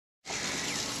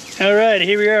All right,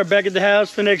 here we are back at the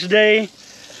house the next day.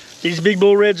 These big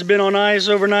bull reds have been on ice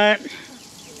overnight.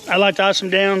 I like to ice them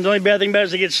down. The only bad thing about it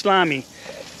is they get slimy.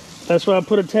 That's why I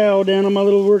put a towel down on my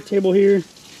little work table here,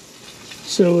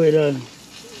 so it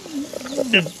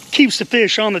keeps the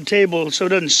fish on the table so it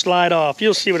doesn't slide off.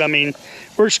 You'll see what I mean.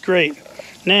 Works great.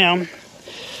 Now,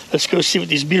 let's go see what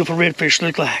these beautiful redfish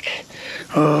look like.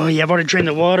 Oh yeah, I've already drained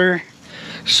the water.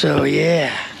 So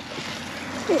yeah.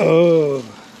 Oh,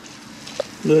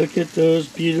 look at those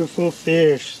beautiful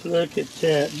fish. Look at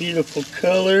that beautiful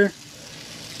color.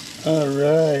 All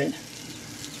right.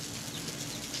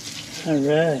 All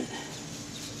right.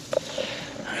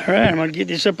 All right, I'm gonna get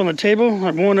these up on the table.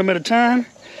 I'm one of them at a time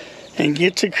and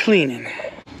get to cleaning.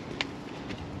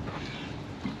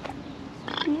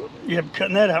 Yep,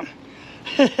 cutting that out.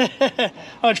 I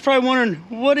was probably wondering,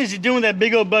 what is he doing with that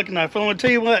big old bucket knife? Well, I'm gonna tell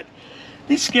you what,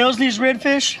 these scales, these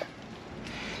redfish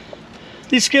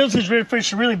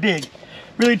are really big,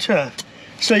 really tough.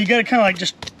 So you gotta kind of like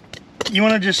you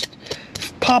wanna just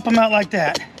pop them out like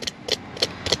that.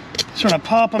 Just wanna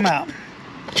pop them out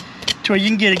to where you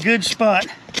can get a good spot.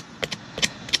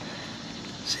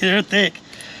 See, they're thick,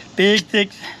 big,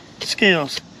 thick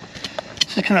scales.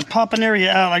 Just kind of pop an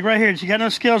area out, like right here. So you got no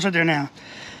scales right there now.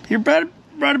 You're right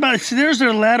about it. See, there's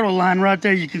their lateral line right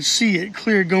there. You can see it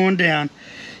clear going down.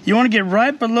 You want to get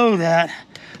right below that,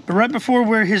 but right before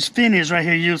where his fin is right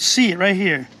here, you'll see it right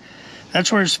here.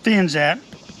 That's where his fin's at.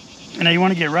 And now you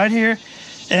want to get right here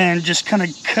and just kind of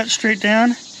cut straight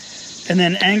down and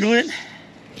then angle it.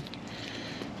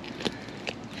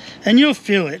 And you'll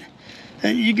feel it.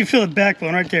 And you can feel the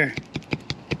backbone right there.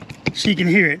 So you can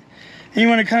hear it. And you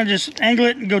want to kind of just angle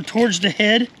it and go towards the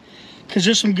head, because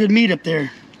there's some good meat up there.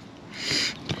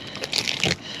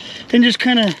 Then just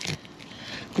kind of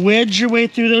wedge your way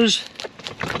through those.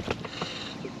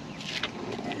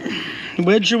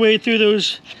 Wedge your way through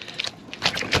those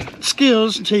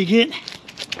scales until you get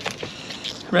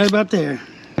right about there.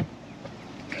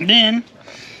 And then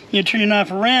you turn your knife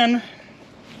around,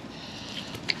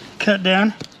 cut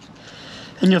down,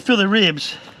 and you'll feel the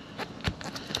ribs.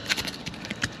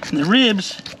 And the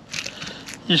ribs,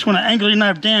 you just want to angle your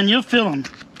knife down, you'll feel them.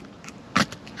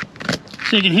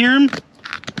 So you can hear them.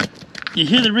 You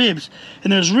hear the ribs.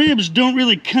 And those ribs don't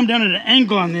really come down at an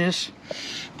angle on this.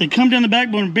 They come down the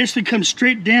backbone and basically come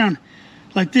straight down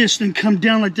like this, then come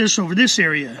down like this over this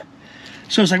area.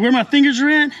 So it's like where my fingers are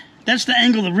at, that's the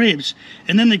angle of the ribs.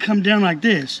 And then they come down like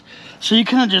this. So you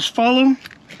kind of just follow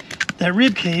that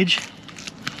rib cage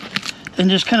and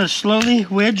just kind of slowly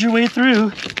wedge your way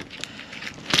through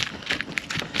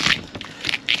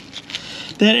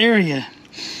that area.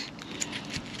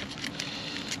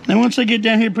 Now once I get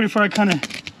down here pretty far, I kind of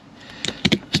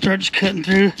start just cutting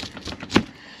through.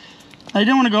 Now you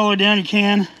don't want to go all the way down, you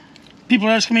can. People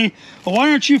are asking me, well,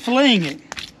 why aren't you filleting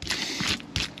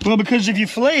it? Well, because if you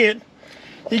fillet it,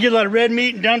 you get a lot of red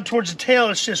meat, and down towards the tail,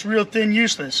 it's just real thin,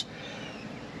 useless.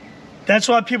 That's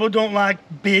why people don't like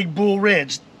big bull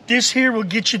reds. This here will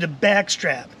get you the back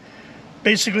strap.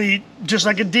 Basically, just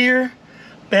like a deer,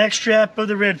 back strap of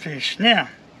the redfish. Now,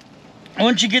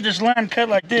 once you get this line cut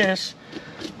like this,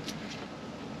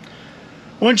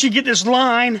 once you get this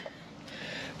line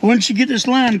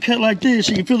cut like this,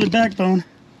 you can feel the backbone.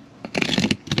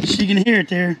 So you can hear it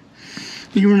there.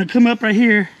 You want to come up right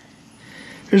here.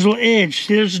 There's a little edge.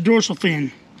 There's the dorsal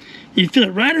fin. You feel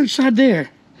it right inside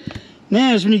there.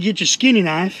 Now is when you get your skinny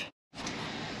knife.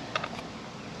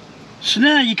 So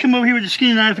now you come over here with the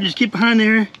skinny knife and just get behind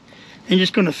there and you're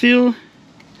just going to feel.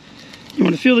 You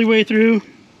want to feel your way through.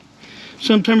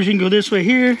 Sometimes you can go this way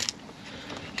here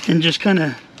and just kind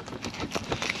of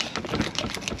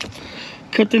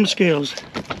cut them scales.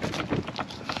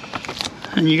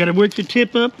 And you got to work your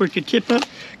tip up,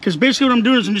 because basically what I'm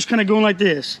doing is I'm just kind of going like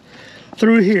this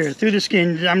through here, through the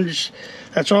skin.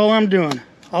 That's all I'm doing,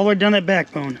 all the way down that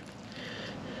backbone.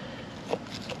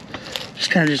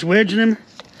 Just kind of just wedging them,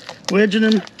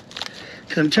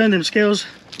 because I'm telling them scales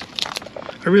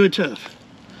are really tough.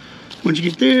 Once you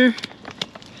get there,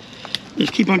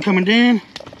 just keep on coming down.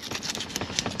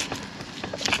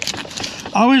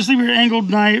 Always leave your angled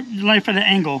knife at an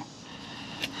angle.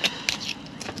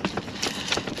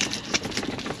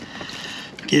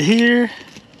 Get here,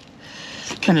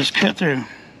 kind of just cut through.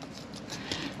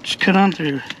 Just cut on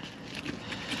through.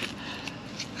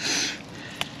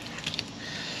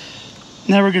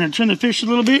 Now we're going to turn the fish a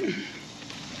little bit.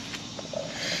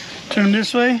 Turn them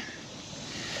this way.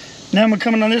 Now I'm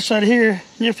coming on this side here.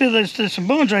 You feel there's some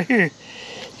bones right here.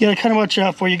 You got to kind of watch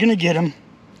out for. You're going to get them.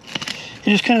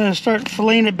 You just kind of start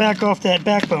filleting it back off that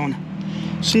backbone.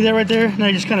 See that right there? Now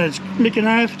you just kind of make a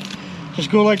knife. Just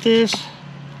go like this.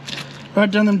 Right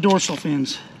down them dorsal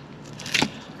fins.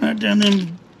 Right down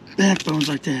them backbones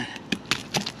like that.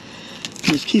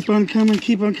 Just keep on coming,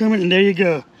 and there you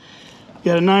go. You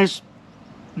got a nice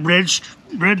redfish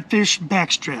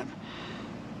backstrap.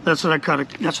 That's what I call it.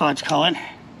 That's what I like to call it.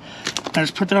 I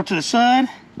just put that up to the side.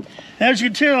 As you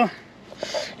can tell,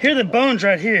 here are the bones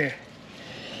right here.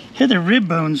 Here are the rib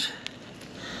bones.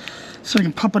 So I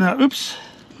can pump it out. Oops.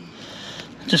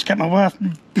 Just got my wife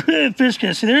fish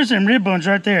cast. See, there's them rib bones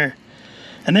right there.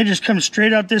 And they just come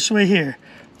straight out this way here.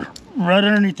 Right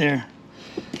underneath there.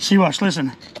 See, watch,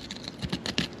 listen.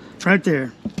 Right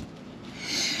there.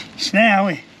 So now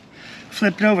we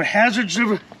flip it over. Hazards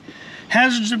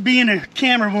of being a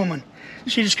camera woman.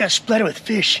 She just got splattered with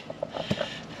fish.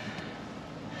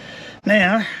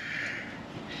 Now,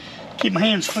 keep my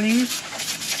hands clean.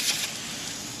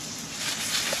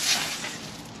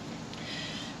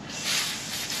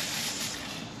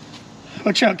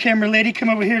 Watch out, camera lady. Come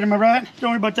over here to my right.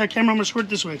 Don't worry about that camera. I'm going to squirt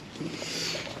this way.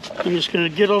 I'm just going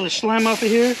to get all the slime off of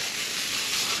here.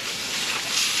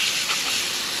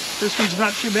 This one's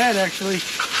not too bad, actually.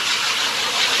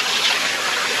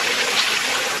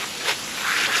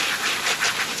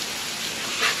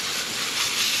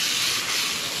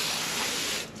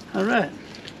 All right.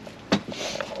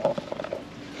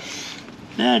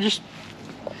 Now just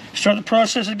start the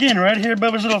process again. Right here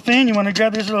above his little fin, you want to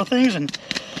grab these little things, and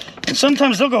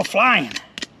sometimes they'll go flying.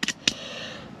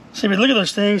 See, but look at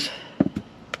those things.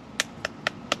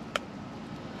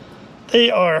 They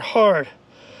are hard.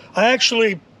 I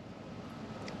actually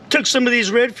took some of these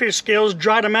redfish scales,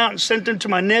 dried them out, and sent them to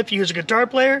my nephew who's a guitar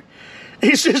player.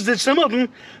 He says that some of them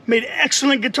made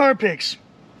excellent guitar picks.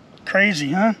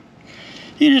 Crazy, huh?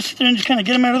 You just sit there and just kind of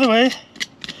get them out of the way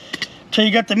until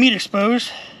you got the meat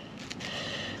exposed.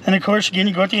 And of course, again,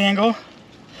 you go at the angle.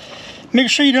 Make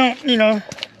sure you don't,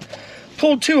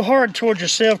 pull too hard towards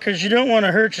yourself, because you don't want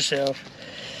to hurt yourself.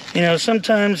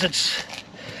 Sometimes it's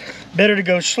better to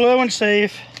go slow and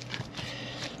safe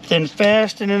than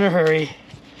fast and in a hurry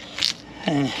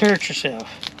and hurt yourself.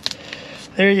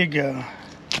 There you go.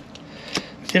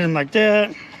 Get them like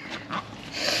that.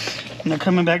 And they're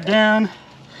coming back down.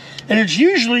 And it's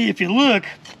usually, if you look,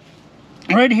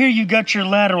 right here you got your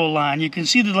lateral line. You can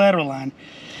see the lateral line.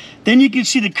 Then you can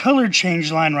see the color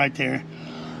change line right there.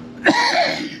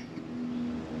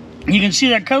 You can see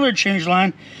that color change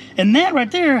line. And that right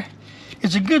there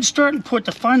is a good starting point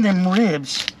to find them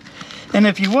ribs. And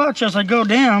if you watch as I go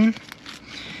down,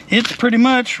 it's pretty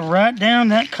much right down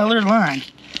that colored line.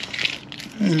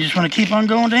 And you just want to keep on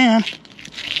going down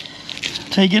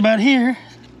until you get about here,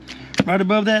 right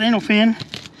above that anal fin,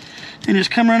 and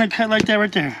just come around and cut like that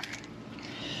right there.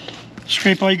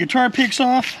 Scrape all your guitar picks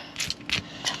off.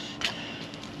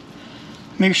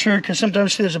 Make sure, because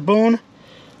sometimes see there's a bone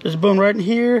right in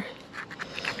here.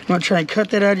 You want to try and cut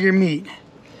that out of your meat.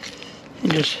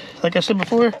 And just, like I said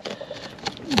before,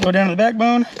 go down to the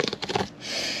backbone.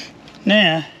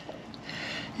 Now,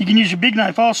 you can use your big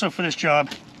knife also for this job.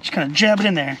 Just kind of jab it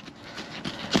in there.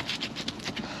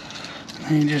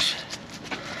 And you just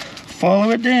follow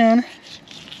it down.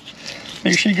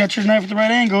 Make sure you got your knife at the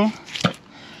right angle.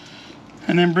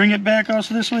 And then bring it back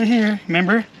also this way here.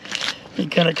 Remember, you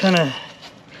kind of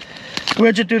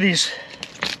wedge it through these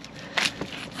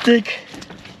thick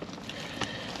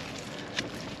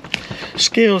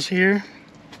scales here.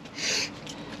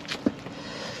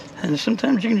 And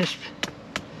sometimes you can just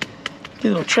get a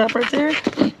little trap right there.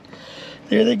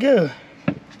 There they go.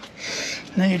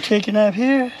 Now you take your knife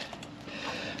here.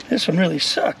 This one really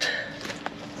sucked.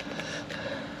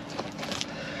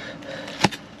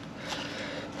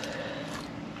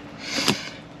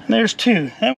 And there's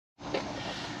two. All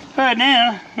right,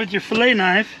 now with your fillet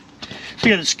knife, so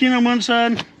you got the skin on one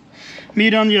side,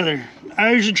 meat on the other.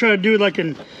 I usually try to do it like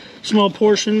in small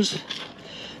portions.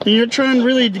 And you're trying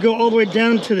really to go all the way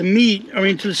down to the meat,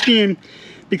 to the skin,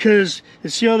 because you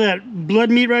see all that blood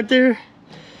meat right there?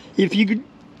 If you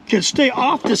could stay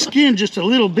off the skin just a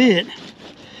little bit,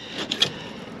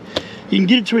 you can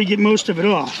get it to where you get most of it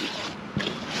off.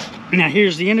 Now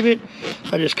here's the end of it.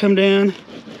 I just come down,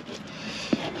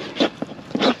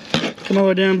 come all the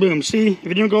way down, boom. See, if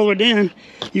you don't go all the way down,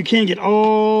 you can't get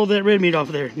all that red meat off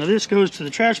of there. Now this goes to the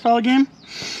trash pile again.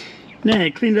 Now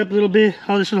you clean it up a little bit,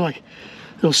 all this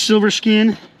little silver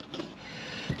skin.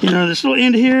 This little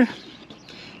end here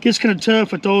gets kind of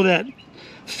tough with all that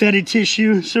fatty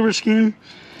tissue, silver skin.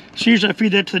 So usually I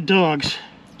feed that to the dogs.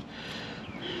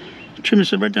 Trim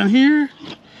this up right down here.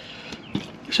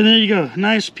 So there you go,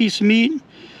 nice piece of meat.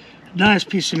 Nice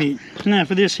piece of meat. Now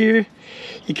for this here,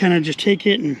 you kind of just take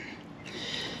it and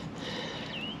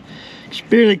just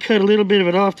barely cut a little bit of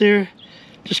it off there.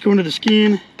 Just go into the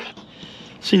skin.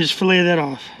 So you just fillet that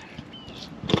off.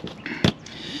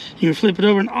 You can flip it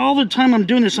over, and all the time I'm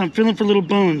doing this, I'm feeling for little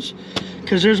bones,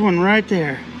 because there's one right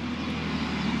there.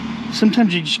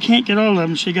 Sometimes you just can't get all of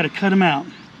them, so you got to cut them out.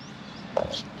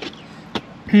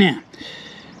 Now,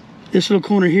 this little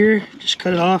corner here, just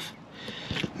cut it off.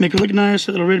 Make it look nice,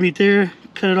 that little red meat there,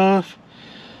 cut it off.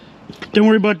 Don't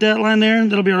worry about that line there,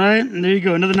 that'll be all right. And there you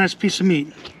go, another nice piece of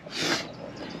meat.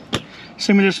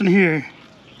 Same with this one here.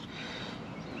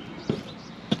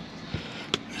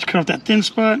 Just cut off that thin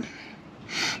spot.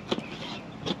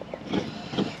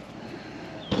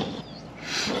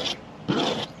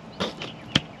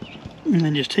 And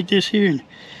then just take this here and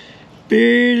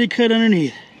barely cut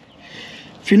underneath.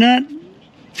 If you're not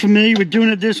familiar with doing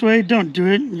it this way, don't do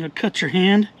it. You'll cut your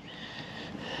hand.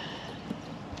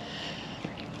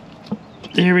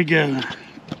 There we go.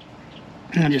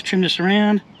 And I just trim this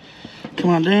around. Come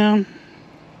on down.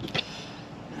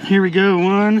 Here we go.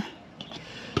 1,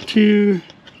 2,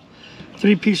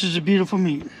 3 pieces of beautiful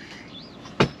meat.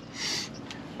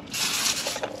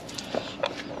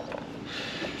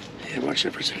 Yeah, watch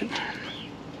that for a second.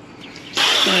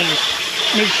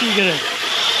 Make sure you get a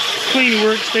clean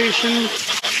workstation.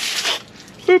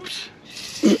 Oops.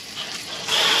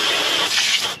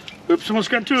 Oops, almost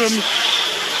got 2 of them.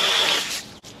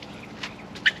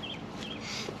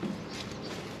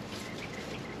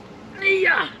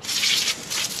 Yeah.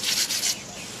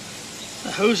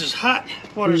 The hose is hot.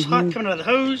 Water's hot coming out of the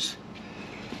hose.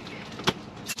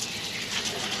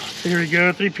 There we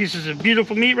go. 3 pieces of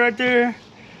beautiful meat right there.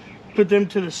 Put them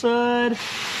to the side.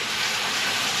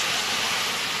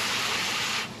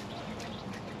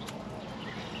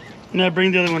 Now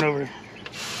bring the other one over.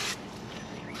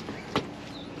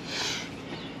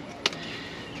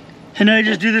 And now you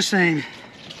just do the same.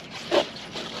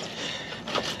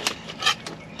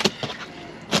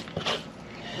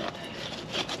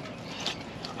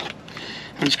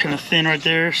 It's kind of thin right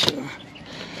there, so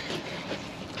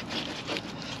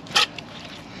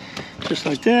just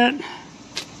like that.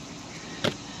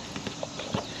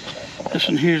 This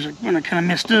one here is one I kind of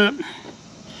messed up.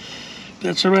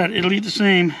 That's all right, it'll eat the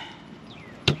same.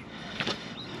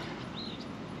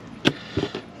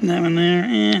 And that one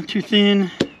there, too thin.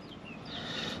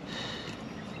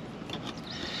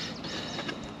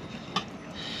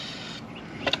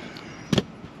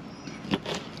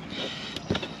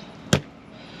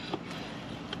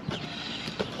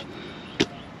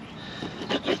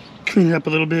 Clean it up a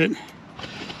little bit.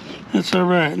 That's all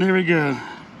right, there we go.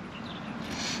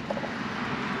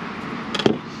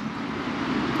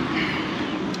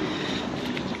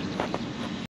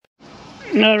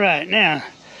 All right, now,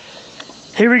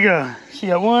 here we go. So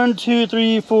you got 1, 2,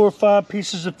 3, 4, 5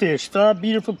 pieces of fish. 5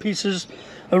 beautiful pieces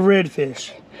of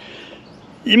redfish.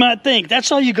 You might think,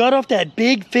 that's all you got off that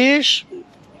big fish?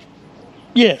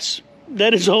 Yes,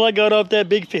 that is all I got off that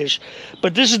big fish.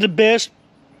 But this is the best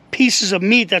pieces of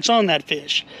meat that's on that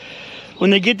fish. When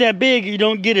they get that big, you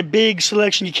don't get a big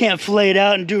selection. You can't fillet it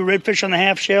out and do a redfish on the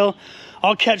half shell.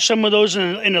 I'll catch some of those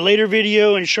in a later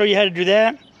video and show you how to do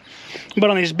that. But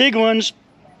on these big ones,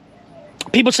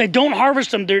 people say don't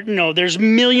harvest them. No, there's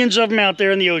millions of them out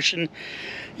there in the ocean.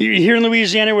 Here in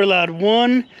Louisiana, we're allowed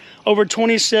 1 over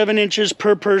 27 inches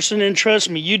per person, and trust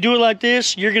me, you do it like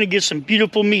this, you're gonna get some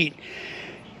beautiful meat.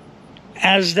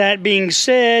 As that being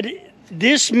said,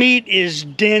 this meat is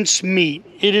dense meat.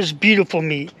 It is beautiful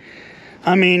meat.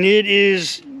 I mean, it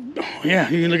is, yeah,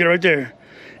 you can look at it right there.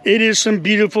 It is some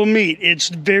beautiful meat. It's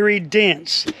very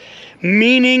dense,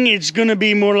 meaning it's gonna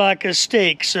be more like a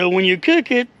steak. So when you cook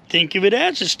it, think of it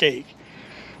as a steak.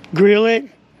 Grill it,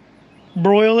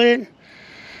 broil it.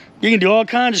 You can do all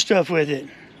kinds of stuff with it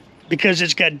because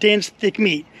it's got dense, thick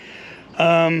meat.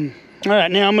 All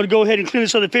right, now I'm gonna go ahead and clean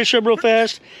this other fish up real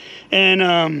fast,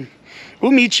 and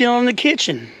we'll meet you in the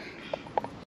kitchen.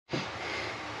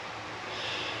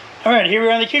 All right, here we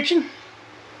are in the kitchen.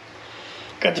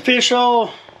 Got the fish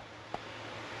all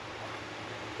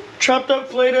chopped up,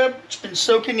 flayed up. It's been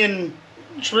soaking in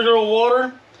just regular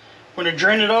water. We're gonna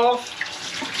drain it off.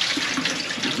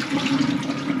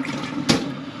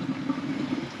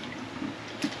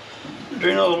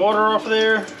 Drain all the water off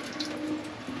there.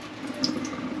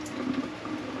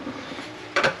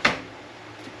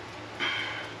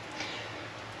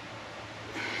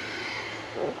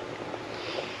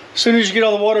 As soon as you get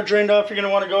all the water drained off, you're going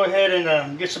to want to go ahead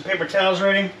and get some paper towels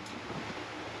ready.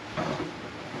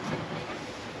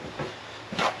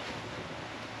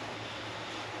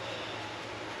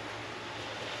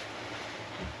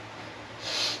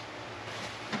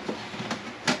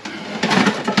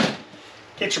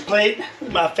 Get your plate,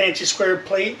 my fancy square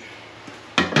plate.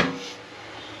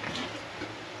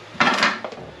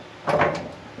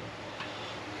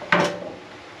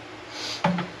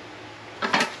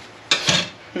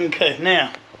 Okay,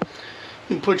 now I'm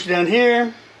gonna put you down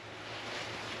here.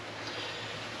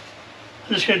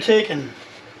 I'm just gonna take and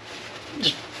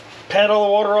just pat all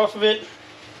the water off of it.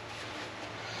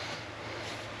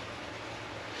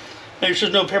 Make sure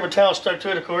there's no paper towel stuck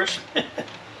to it, of course.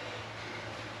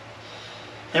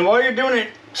 And while you're doing it,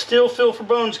 still feel for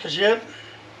bones, because yep,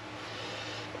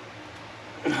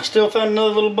 I still found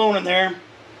another little bone in there. You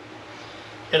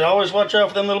gotta always watch out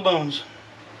for them little bones.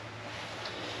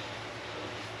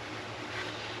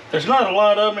 There's not a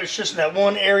lot of them, it's just that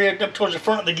one area up towards the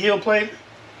front of the gill plate.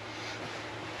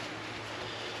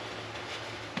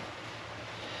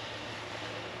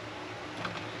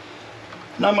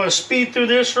 And I'm going to speed through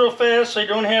this real fast so you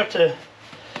don't have to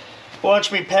watch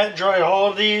me pat dry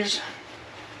all of these.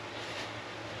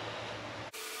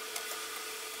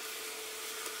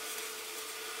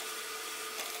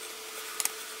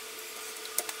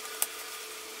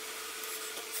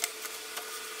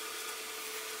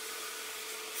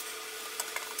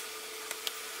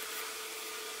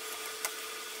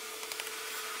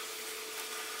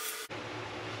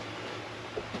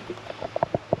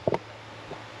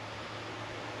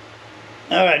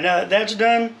 Alright, now that that's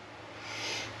done,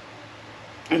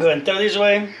 I'm going to throw these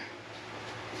away.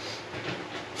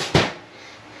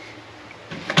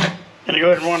 Gonna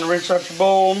go ahead and want to rinse out your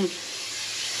bowl.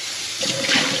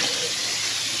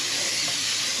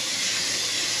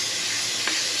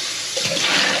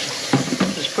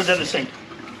 Just put that in the sink.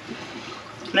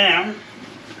 Now,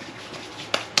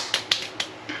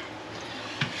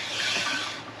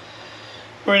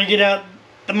 we're going to get out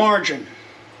the margin.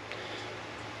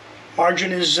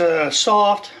 Margin is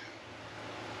soft,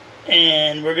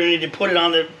 and we're going to need to put it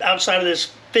on the outside of this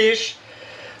fish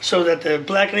so that the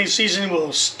blackening seasoning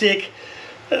will stick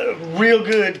real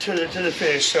good to the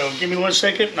fish. So give me 1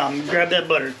 second and I'm going to grab that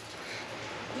butter.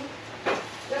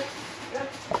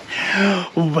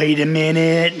 Wait a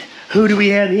minute. Who do we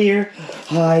have here?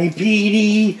 Hi,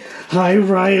 Petey. Hi,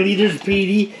 Riley. There's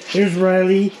Petey. There's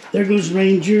Riley. There goes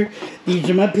Ranger. These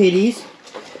are my pitties.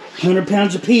 100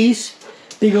 pounds apiece.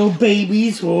 Big old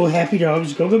babies. Oh, happy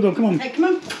dogs. Go, go, go. Come on. Hey, come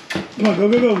on. Come on, go,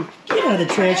 go, go. Get out of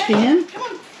the trash can. Come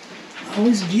on.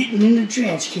 Always getting in the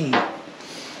trash can. Come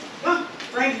on.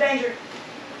 Range danger.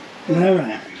 All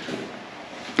right.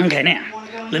 Okay, now,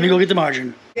 let me go get the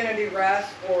margin. You're going to do rice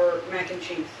or mac and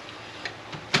cheese?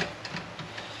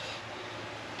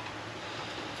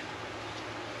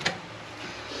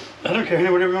 I don't care.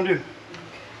 Whatever we're going to do.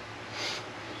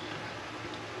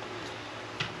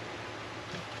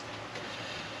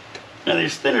 Now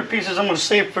these thinner pieces I'm going to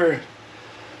save for, I'm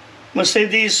going to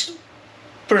save these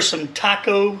for some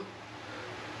taco.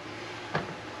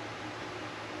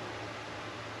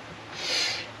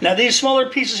 Now these smaller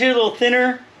pieces here, a little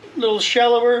thinner, a little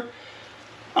shallower,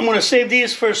 I'm going to save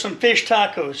these for some fish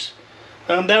tacos.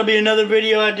 That'll be another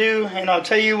video I do, and I'll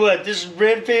tell you what, this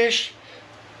redfish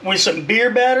with some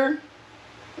beer batter,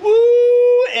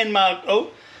 woo, and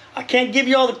I can't give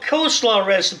you all the coleslaw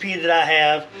recipe that I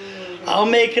have. I'll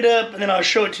make it up and then I'll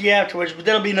show it to you afterwards, but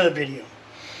that'll be another video.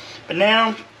 But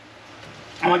now,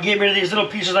 I'm going to get rid of these little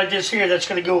pieces like this here. That's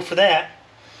going to go for that.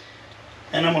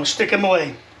 And I'm going to stick them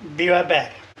away. Be right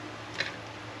back.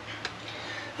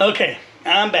 Okay,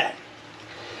 I'm back.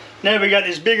 Now we got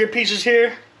these bigger pieces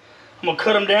here. I'm going to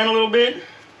cut them down a little bit,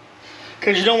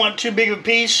 because you don't want too big of a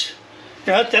piece.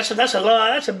 You know, that's a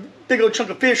lot. That's a big old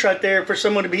chunk of fish right there for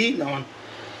someone to be eating on.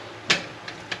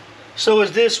 So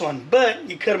is this one, but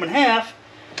you cut them in half,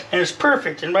 and it's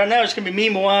perfect. And right now it's going to be me,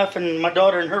 my wife, and my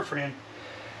daughter and her friend.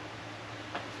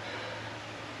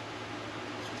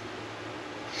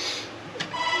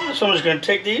 So I'm just going to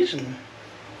take these and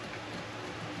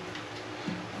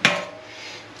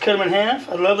cut them in half.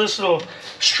 I love this little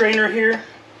strainer here.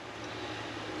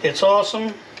 It's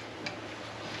awesome.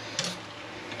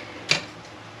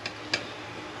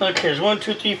 Okay, there's 1,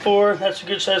 2, 3, 4. That's a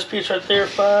good sized piece right there.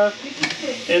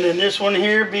 5. And then this one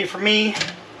here be for me.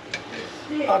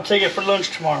 I'll take it for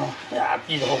lunch tomorrow. Yeah, I'll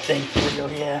eat the whole thing. There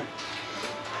we go, yeah.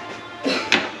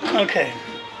 Okay.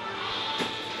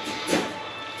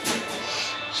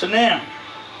 So now,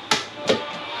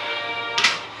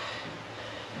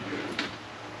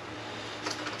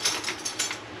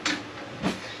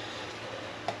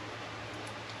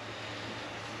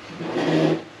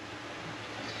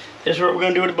 this is what we're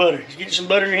going to do with the butter. Just get some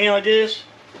butter in your hand like this.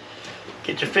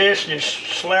 Get your fish and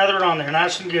just slather it on there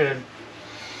nice and good.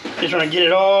 Just want to get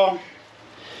it all,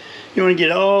 you want to get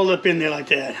it all up in there like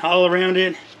that. All around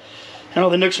it. And all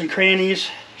the nooks and crannies.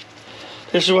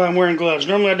 This is why I'm wearing gloves.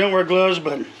 Normally I don't wear gloves,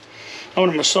 but I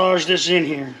want to massage this in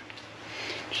here.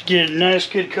 Just get a nice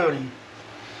good coating.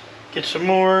 Get some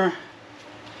more.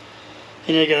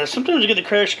 And you gotta, sometimes you get the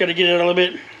cracks, you gotta get it out a little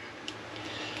bit.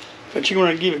 But you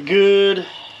wanna give it good.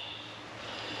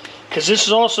 Because this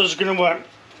is also going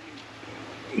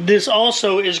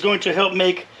to help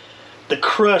make the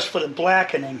crust for the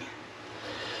blackening.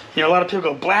 You know, a lot of people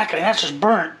go, blackening, that's just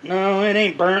burnt. No, it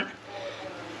ain't burnt.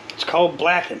 It's called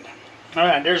blackened.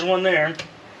 Alright, there's one there.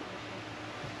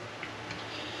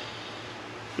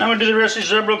 Now I'm going to do the rest of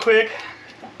these up real quick.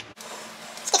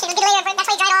 That's why you dry it off,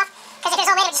 because if it's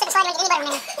all later, just slip and slide, you don't get any butter in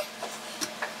there.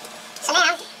 So now,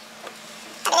 I'll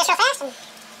do this real fast, and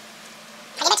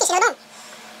I'll get back to you, see the bone.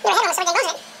 Your head on so everything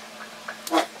goes in it.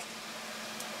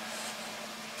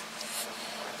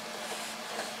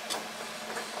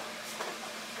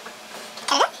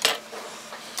 Cut it up.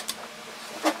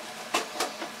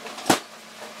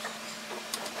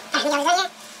 Ah, you got it done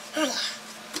yet? Oh yeah.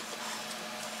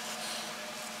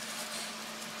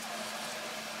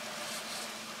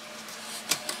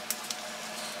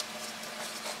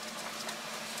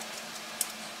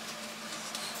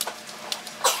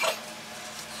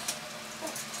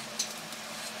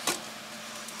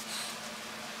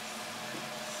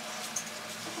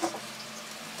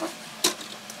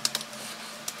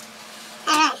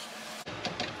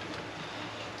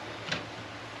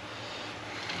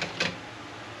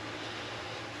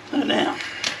 Now,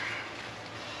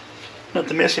 let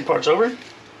the messy parts over.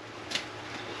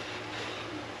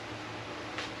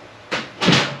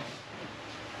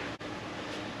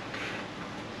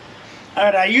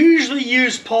 Alright, I usually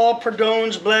use Paul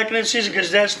Perdone's Blackening Season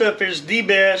because that stuff is the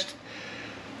best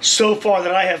so far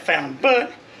that I have found.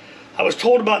 But I was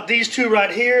told about these two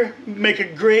right here make a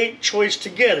great choice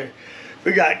together.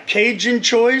 We got Cajun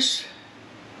Choice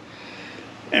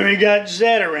and we got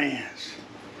Zatarain's.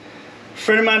 A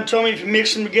friend of mine told me if you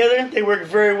mix them together, they work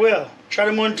very well. Tried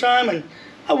them one time and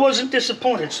I wasn't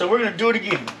disappointed, so we're going to do it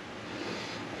again.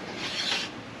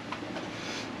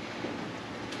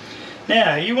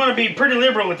 Now, you want to be pretty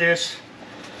liberal with this.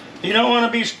 You don't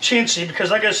want to be chintzy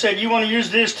because, like I said, you want to use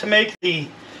this to make the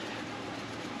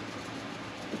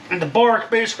bark,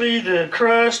 basically, the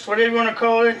crust, whatever you want to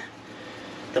call it,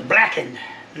 the blackened,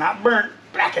 not burnt,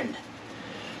 blackened.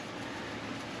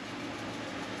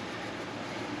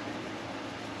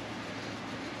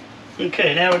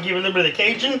 Okay, now we'll give it a little bit of the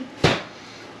Cajun.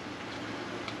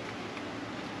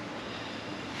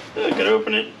 I could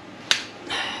open it.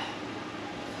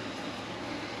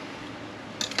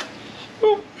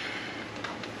 Oop.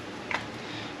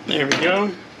 There we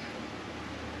go.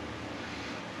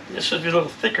 This should be a little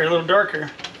thicker, a little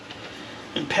darker.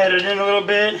 And pat it in a little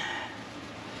bit.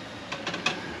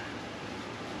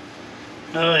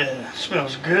 Oh yeah, it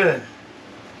smells good.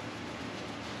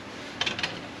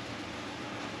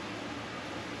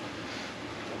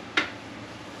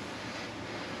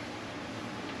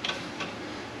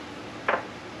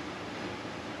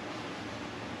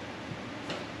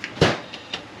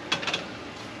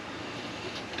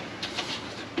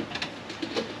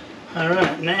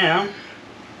 Alright, now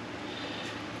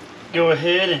go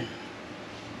ahead and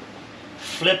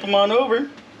flip them on over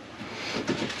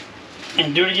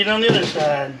and do it again on the other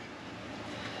side.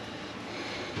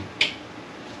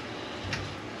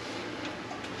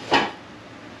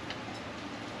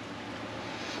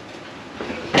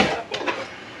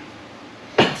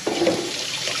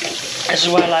 This is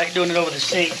why I like doing it over the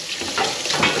sink.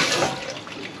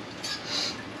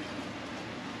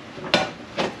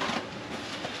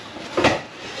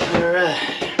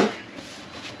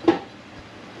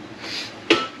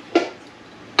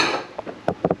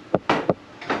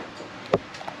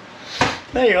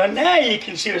 There you are. Now you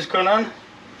can see what's going on.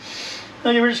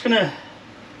 Okay, we're just gonna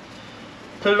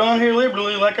put it on here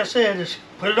liberally, like I said. Just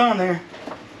put it on there.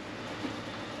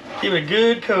 Give it a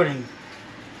good coating.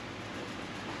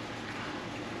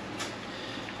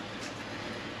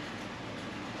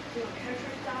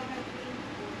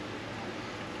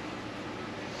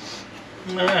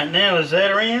 Alright, now the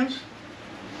Zatarain's.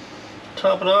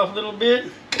 Top it off a little bit.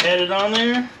 Add it on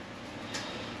there.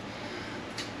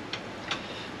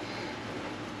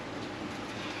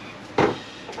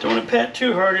 Don't want to pat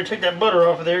too hard to take that butter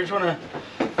off of there. Just want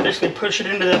to basically push it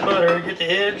into that butter, get the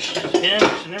edge,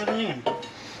 and everything.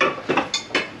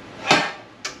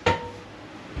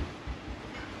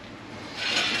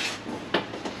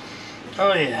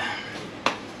 Oh yeah.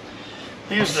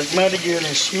 These look mighty good.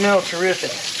 They smell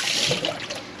terrific.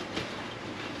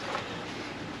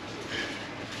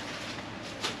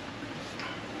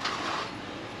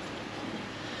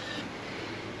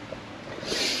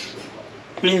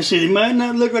 You see, they might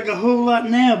not look like a whole lot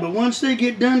now, but once they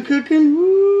get done cooking,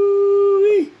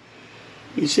 woo-wee,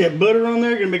 you see that butter on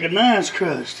there, gonna make a nice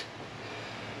crust.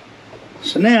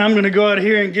 So now I'm going to go out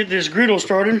here and get this griddle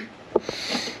started.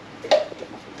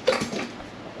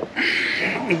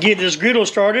 Get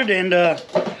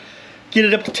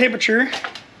it up to temperature.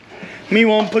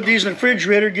 Meanwhile, put these in the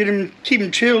refrigerator, keep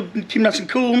them chilled, keep them nice and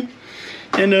cool,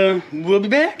 and we'll be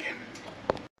back.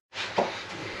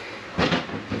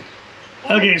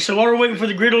 Okay, so while we're waiting for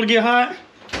the griddle to get hot,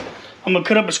 I'm gonna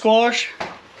cut up a squash,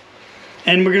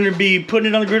 and we're gonna be putting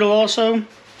it on the griddle also.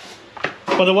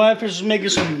 While the wife is making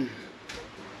some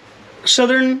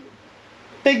southern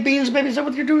baked beans, baby. Is that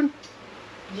what you're doing?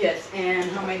 Yes, and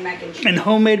homemade mac and cheese. And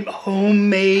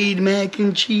homemade mac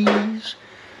and cheese.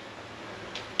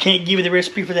 Can't give you the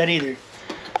recipe for that either.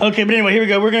 Okay, but anyway, here we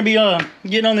go. We're gonna be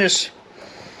getting on this.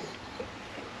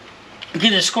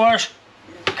 Get this squash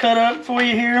cut up for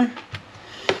you here.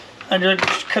 I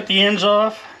just cut the ends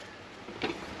off.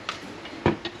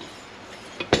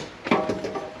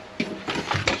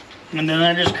 And then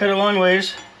I just cut it long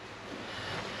ways.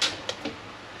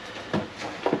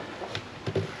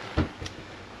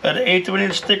 About 1/8 of an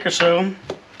inch thick or so.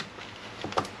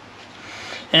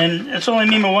 And it's only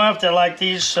me and my wife that like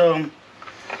these, so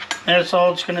that's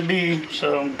all it's gonna be.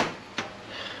 So,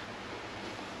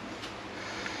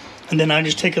 and then I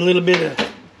just take a little bit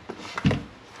of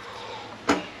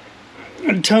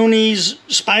Tony's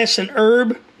spice and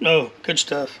herb. Oh, good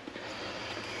stuff.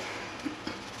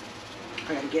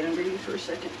 I gotta get under you for a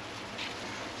second.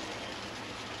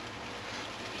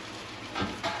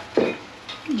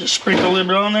 Just sprinkle a little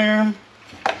bit on there.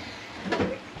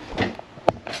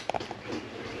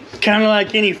 Kind of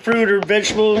like any fruit or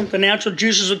vegetable, the natural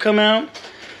juices will come out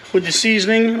with the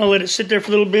seasoning. I'll let it sit there for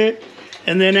a little bit.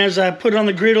 And then as I put it on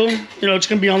the griddle, you know, it's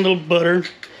gonna be on a little butter.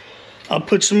 I'll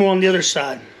put some more on the other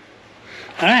side.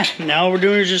 All right, now all we're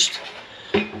doing is just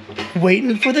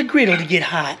waiting for the griddle to get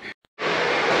hot.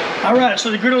 All right, so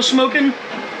the griddle's smoking.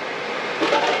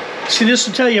 See, this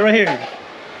will tell you right here.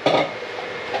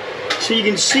 So you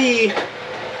can see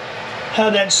how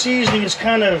that seasoning is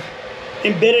kind of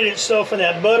embedded itself in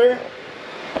that butter.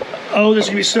 Oh, this is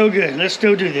gonna be so good. Let's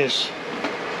still do this.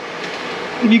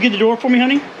 Can you get the door for me,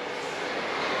 honey?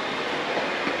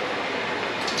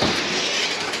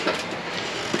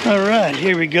 All right,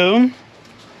 here we go.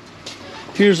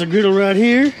 Here's the griddle right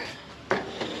here.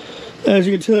 As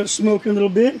you can tell, it's smoking a little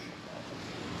bit.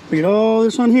 We get all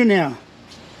this on here now.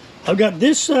 I've got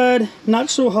this side not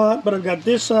so hot, but I've got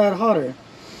this side hotter.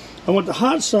 I want the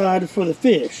hot side for the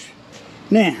fish.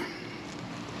 Now,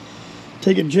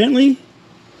 take it gently.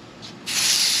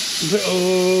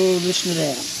 Oh, listen to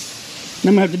that. Now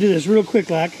I'm gonna have to do this real quick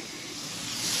like.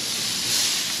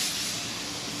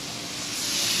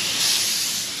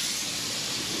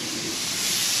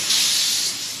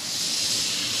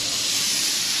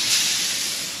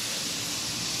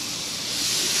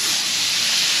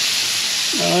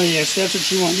 Oh yes, that's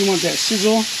what you want. You want that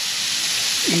sizzle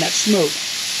and that smoke.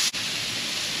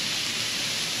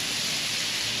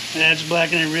 That's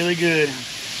blackening it really good.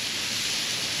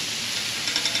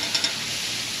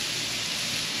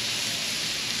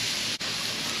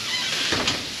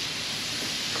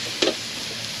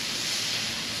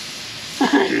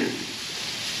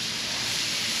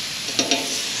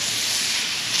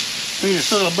 Bring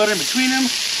this little butter in between them.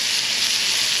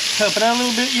 Help it out a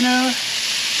little bit, you know.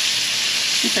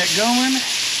 Get that going.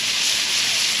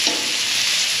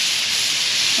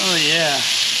 Oh yeah.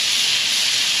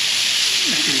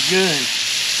 This is good.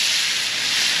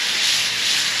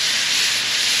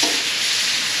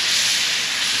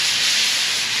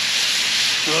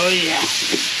 Oh yeah.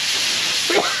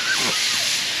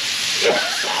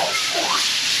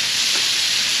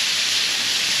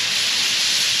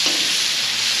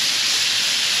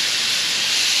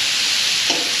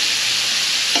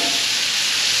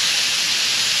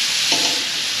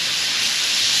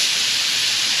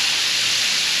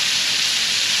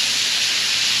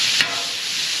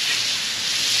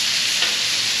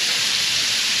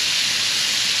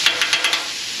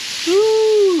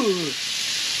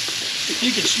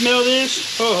 You can smell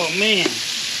this. Oh man.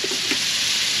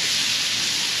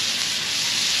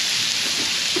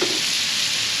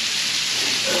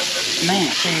 Man,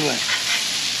 I tell you what.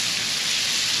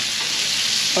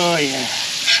 Oh yeah.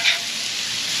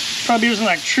 Probably wasn't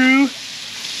like true,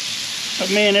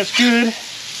 but man, that's good.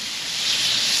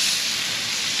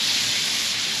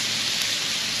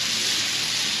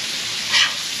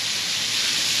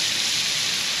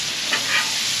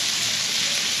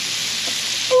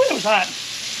 Oh, that was hot.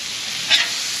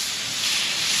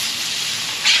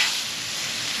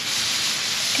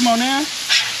 Come on now.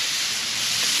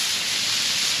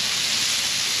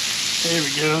 There we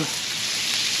go.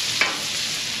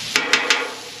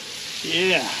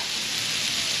 Yeah.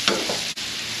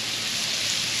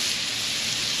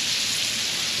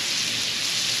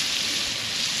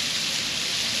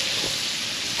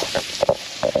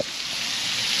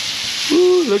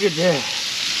 Look at that.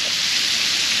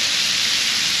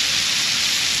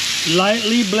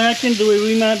 Lightly blackened the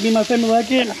way my family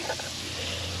like it.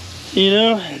 You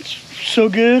know, it's so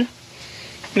good.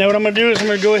 Now what I'm gonna do is I'm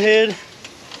gonna go ahead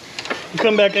and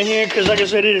come back in here because like I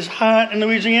said, it is hot in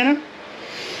Louisiana.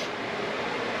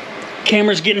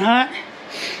 Camera's getting hot.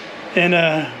 And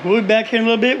we'll be back here in a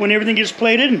little bit when everything gets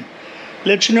plated and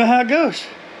let you know how it goes.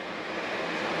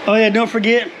 Oh yeah, don't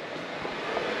forget,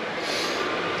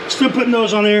 still putting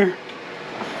those on there.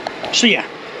 So yeah,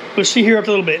 we'll see here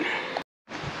after a little bit.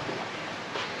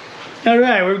 All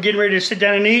right, we're getting ready to sit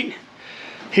down and eat.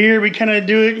 Here we kind of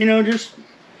do it, you know, just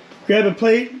grab a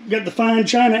plate. Got the fine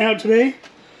china out today.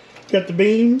 Got the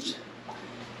beans.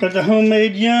 Got the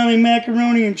homemade yummy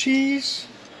macaroni and cheese.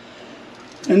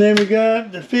 And then we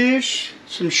got the fish,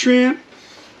 some shrimp,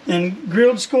 and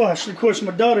grilled squash. Of course,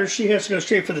 my daughter, she has to go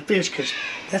straight for the fish because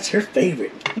that's her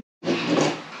favorite.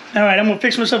 All right, I'm gonna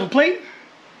fix myself a plate.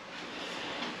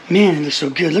 Man, it looks so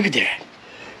good. Look at that.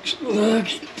 Look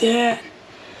at that.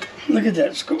 Look at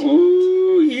that.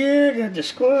 Ooh, yeah, got the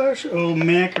squash. Oh,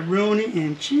 macaroni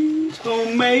and cheese,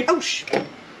 homemade. Oh,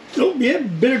 oh, yeah,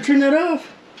 better turn that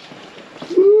off.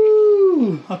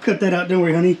 Ooh, I'll cut that out. Don't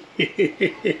worry, honey.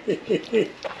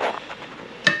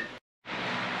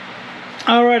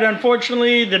 All right,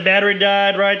 unfortunately, the battery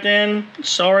died right then.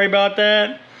 Sorry about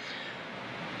that.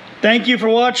 Thank you for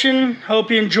watching.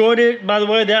 Hope you enjoyed it. By the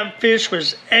way, that fish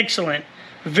was excellent.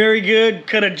 Very good.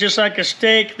 Cut it just like a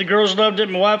steak. The girls loved it.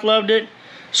 My wife loved it.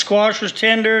 Squash was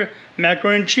tender.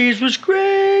 Macaroni and cheese was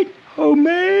great.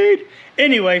 Homemade.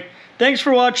 Anyway, thanks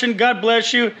for watching. God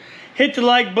bless you. Hit the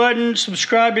like button.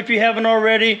 Subscribe if you haven't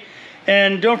already.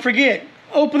 And don't forget,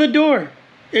 open the door.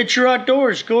 It's your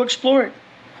outdoors. Go explore it.